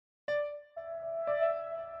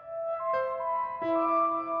Hello,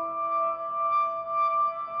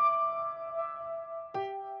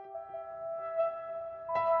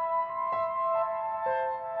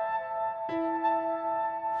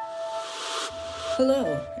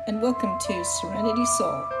 and welcome to Serenity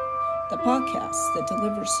Soul, the podcast that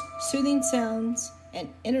delivers soothing sounds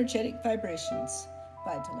and energetic vibrations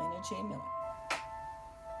by Delana J. Miller.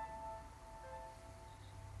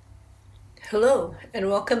 Hello, and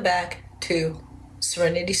welcome back to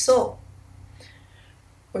Serenity Soul.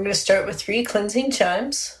 We're going to start with 3 cleansing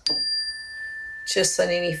chimes. Just let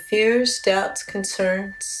any fears, doubts,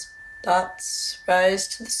 concerns, thoughts rise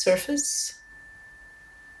to the surface.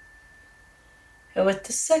 And with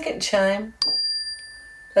the second chime,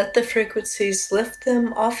 let the frequencies lift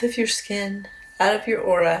them off of your skin, out of your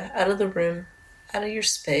aura, out of the room, out of your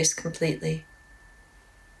space completely.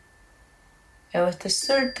 And with the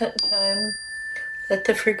third chime, let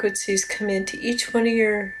the frequencies come into each one of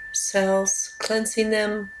your cells, cleansing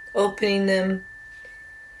them, opening them,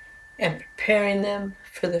 and preparing them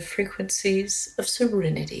for the frequencies of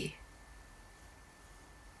serenity.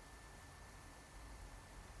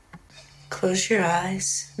 Close your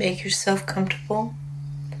eyes, make yourself comfortable,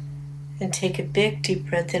 and take a big deep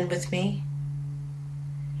breath in with me.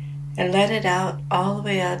 And let it out, all the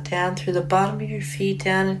way out, down through the bottom of your feet,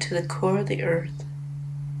 down into the core of the earth.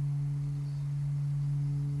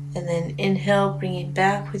 And then inhale, bringing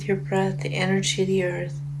back with your breath the energy of the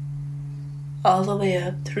earth, all the way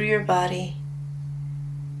up through your body,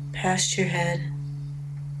 past your head.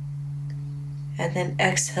 And then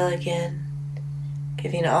exhale again,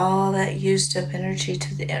 giving all that used up energy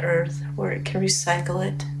to the earth where it can recycle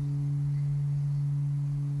it.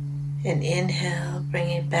 And inhale,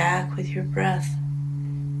 bringing back with your breath,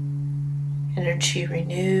 energy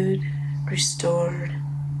renewed, restored.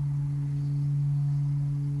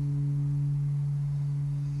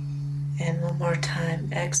 And one more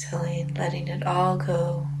time, exhaling, letting it all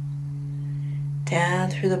go,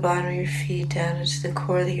 down through the bottom of your feet, down into the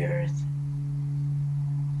core of the earth.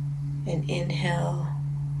 And inhale,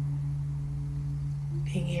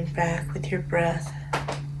 bringing back with your breath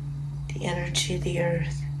the energy of the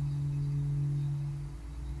earth.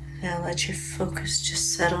 Now let your focus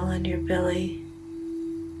just settle on your belly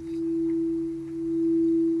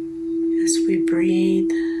as we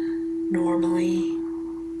breathe normally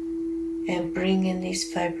and bring in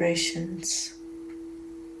these vibrations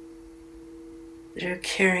that are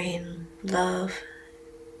carrying love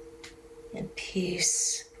and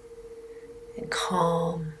peace and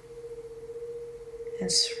calm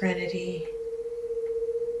and serenity.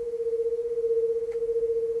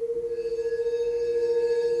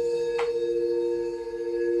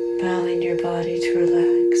 Allowing your body to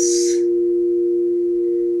relax.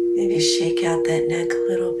 Maybe shake out that neck a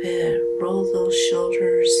little bit, roll those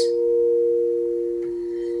shoulders.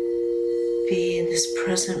 Be in this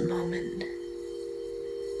present moment.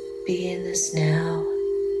 Be in this now.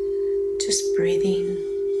 Just breathing,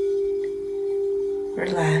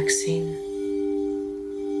 relaxing.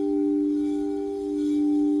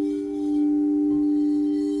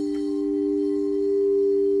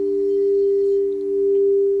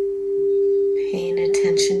 Paying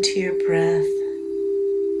attention to your breath,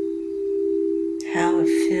 how it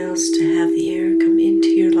feels to have the air come into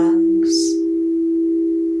your lungs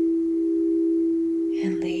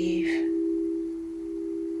and leave.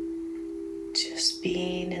 Just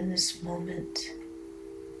being in this moment,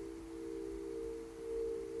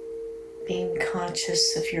 being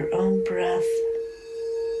conscious of your own breath.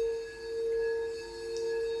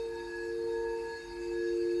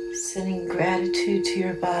 Sending gratitude to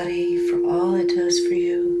your body for all it does for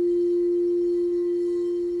you.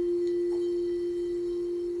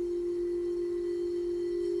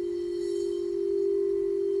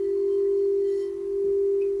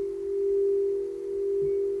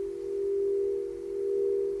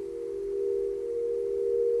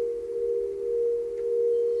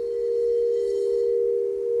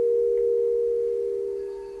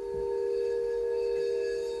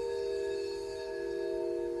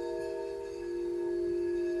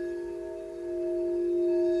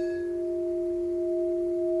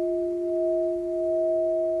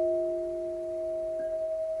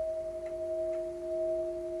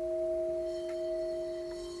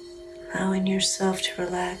 Allowing yourself to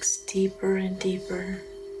relax deeper and deeper.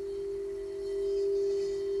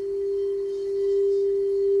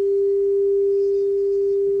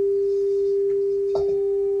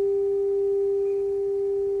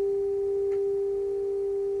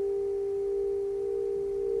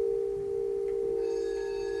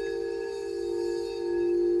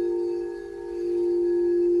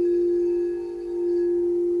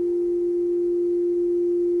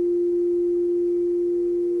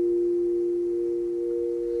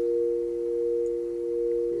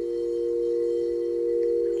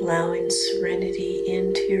 allowing serenity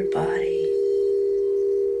into your body.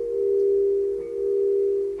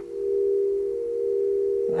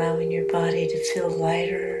 Allowing your body to feel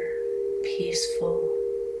lighter, peaceful,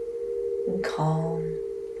 and calm.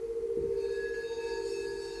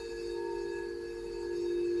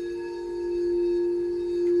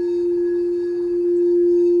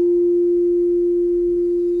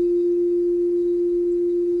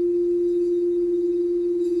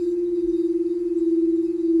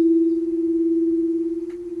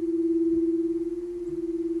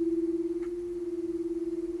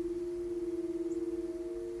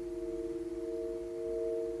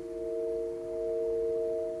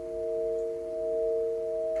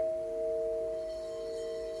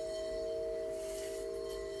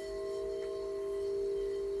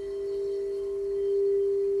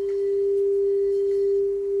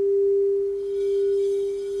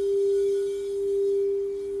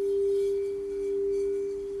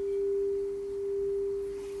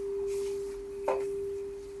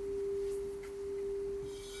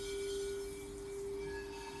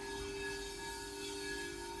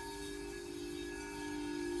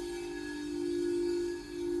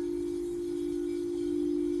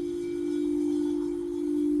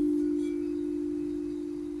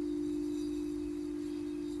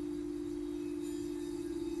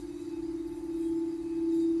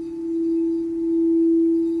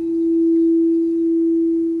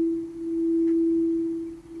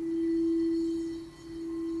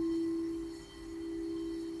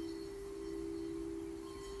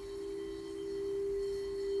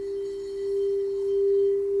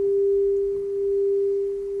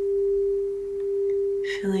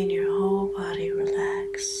 Feeling your whole body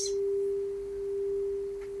relax,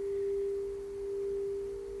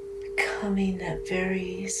 becoming that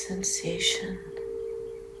very sensation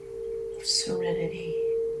of serenity,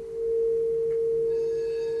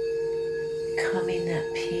 becoming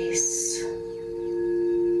that peace,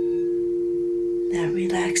 that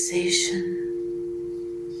relaxation.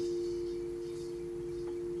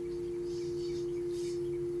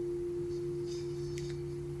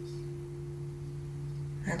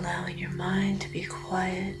 Allowing your mind to be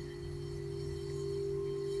quiet,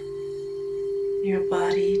 your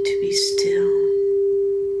body to be still.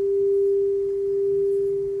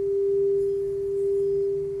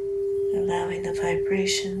 Allowing the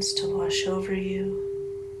vibrations to wash over you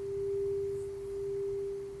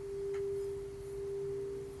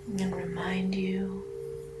and remind you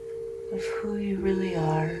of who you really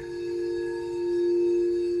are,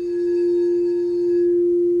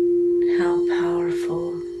 and how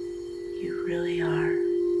powerful you really are.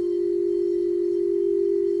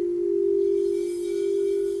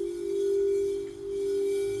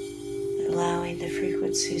 Allowing the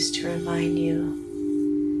frequencies to remind you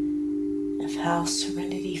of how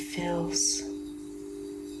serenity feels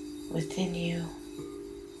within you.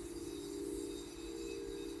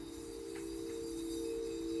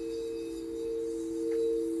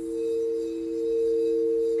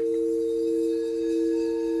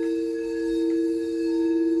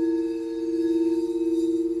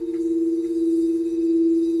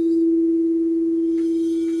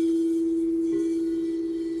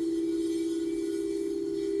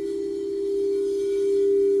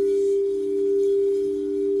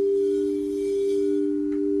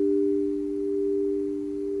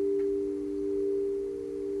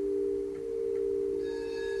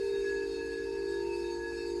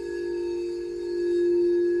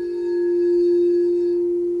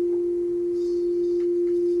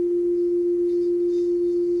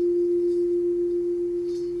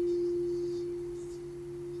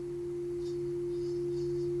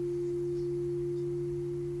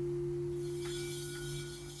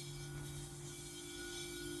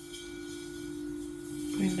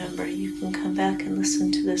 Remember, you can come back and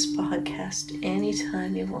listen to this podcast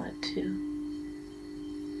anytime you want to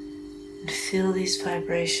and feel these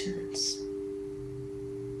vibrations.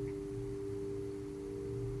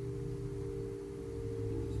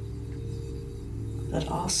 But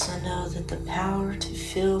also know that the power to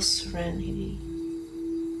feel serenity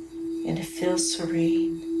and to feel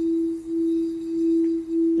serene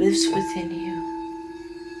lives within you.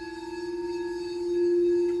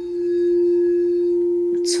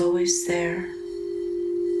 It's always there.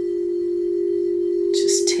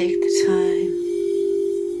 Just take the time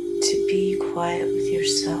to be quiet with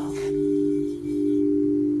yourself.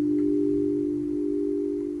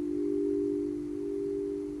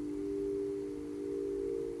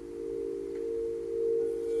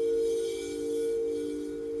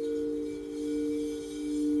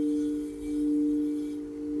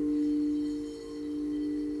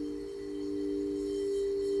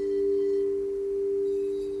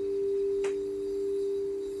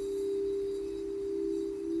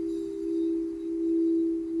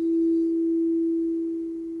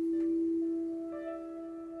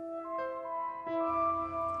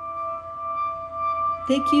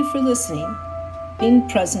 Thank you for listening, being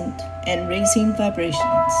present, and raising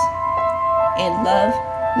vibrations in love,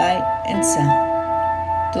 light, and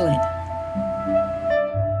sound. Delana.